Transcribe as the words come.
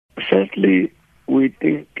Firstly, we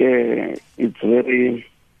think it's very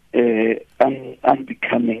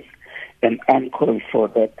unbecoming and uncalled for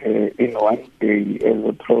that in one day as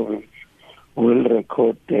a province will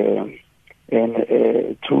record two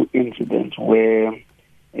incidents where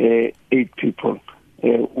 8 people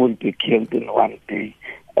will be killed in one day,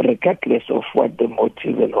 regardless of what the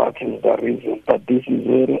motive and what is the reason. But this is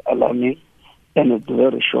very alarming and it's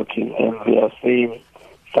very shocking, and we are saying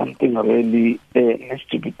something really needs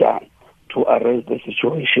to be done to arrest the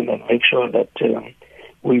situation and make sure that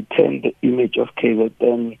we turn the image of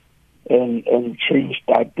KZN and change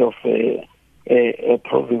that of a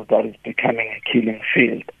province that is becoming a killing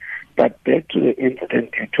field. But back to the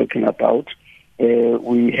incident you're talking about,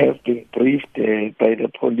 we have been briefed by the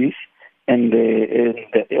police, and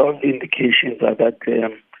all the indications are that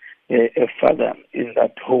a father in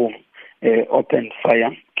that home opened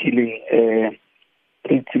fire, killing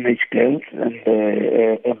 3 teenage girls and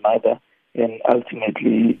a mother, and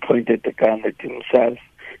ultimately pointed the gun at himself.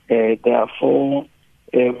 There are 4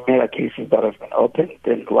 murder cases that have been opened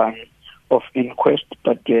and 1 of inquest,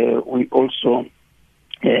 but we also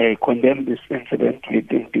condemn this incident. We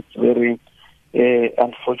think it's very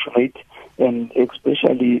unfortunate, and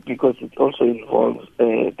especially because it also involves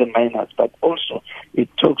the minors, but also it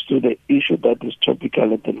talks to the issue that is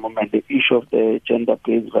topical at the moment, the issue of the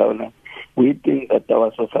gender-based violence. We think that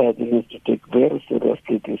our society needs to take very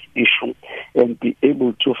seriously this issue and be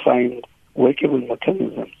able to find workable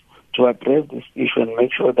mechanisms to address this issue and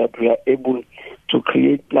make sure that we are able to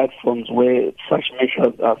create platforms where such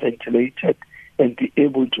measures are ventilated and be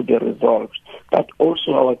able to be resolved. But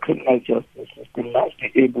also our criminal justice system must be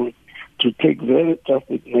able to take very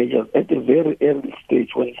drastic measures at a very early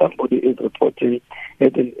stage. When somebody is reporting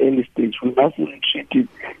at an early stage, we mustn't treat it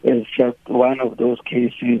as just one of those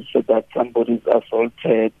cases that somebody is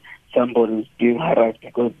assaulted, somebody is being harassed,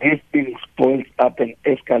 because these things boil up and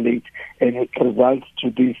escalate, and it results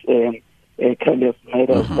to these careless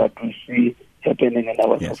murders that we see happening in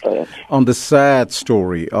our society. On the sad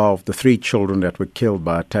story of the 3 children that were killed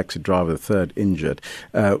by a taxi driver, the 3rd injured,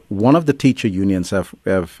 one of the teacher unions have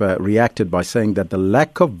reacted by saying that the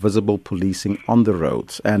lack of visible policing on the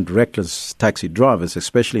roads and reckless taxi drivers,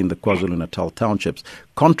 especially in the KwaZulu-Natal townships,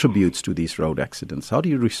 contributes to these road accidents. How do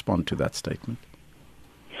you respond to that statement?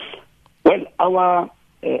 Well, our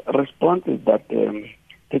response is that the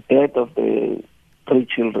death of the 3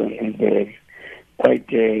 children is quite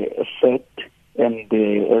sad, and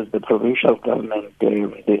as the provincial government, the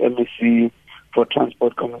MEC for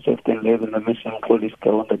Transport, Common Safety and Labour and the Mission Police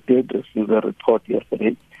Governor did receive a report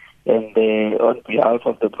yesterday, and on behalf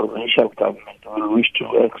of the provincial government, we wish to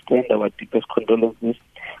extend our deepest condolences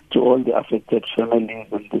to all the affected families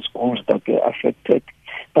and the schools that were affected.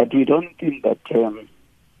 But we don't think that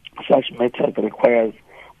such matters requires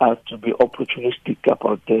us to be opportunistic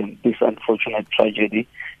about this unfortunate tragedy.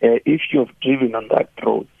 If you've driven on that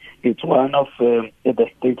road, it's one of the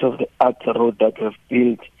state-of-the-art road that we've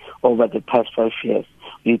built over the past 5 years.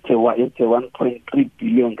 It's a 1.3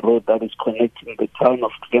 billion road that is connecting the town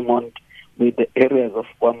of Claremont with the areas of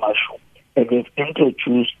KwaMashu. And we've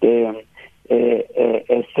introduced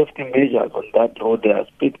safety measures on that road. There are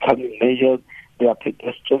speed calming measures, there are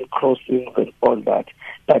pedestrian crossings and all that.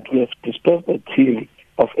 But we have dispersed a team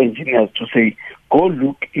of engineers to say, go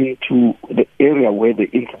look into the area where the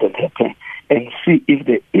incident happened and see if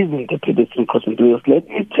there isn't a pedestrian crossing. Because let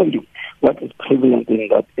me tell you what is prevalent in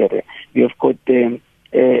that area. We have got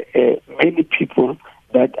many people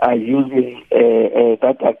that are using,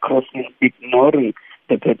 that are crossing, ignoring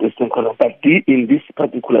the pedestrian crossing. But in this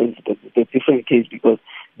particular incident, it's a different case because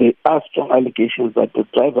there are strong allegations that the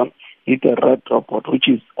driver hit a red robot, which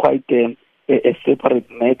is quite a separate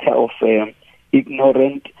matter of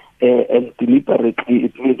ignorant and deliberately.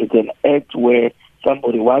 It means it's an act where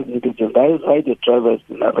somebody was negligent. That is why the driver has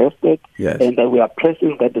been arrested, and we are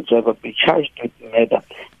pressing that the driver be charged with murder.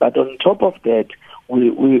 But on top of that, we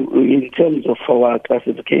in terms of our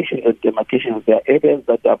classification and demarcations, there are areas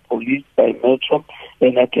that are policed by Metro,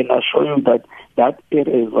 and I can assure you that that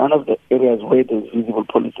area is one of the areas where there's visible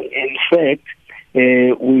policing. In fact,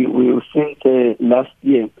 since last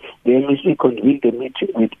year, the MEC convened a meeting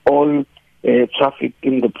with all traffic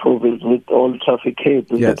in the province, with all traffic heads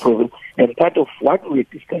in the province. And part of what we're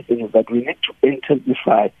discussing is that we need to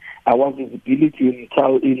intensify our visibility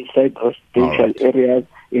inside residential areas,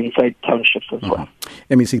 inside townships as well.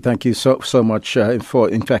 MEC, thank you so much for,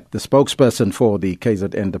 in fact, the spokesperson for the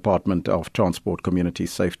KZN Department of Transport, Community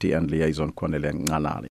Safety and Liaison, Kwanele Nganali.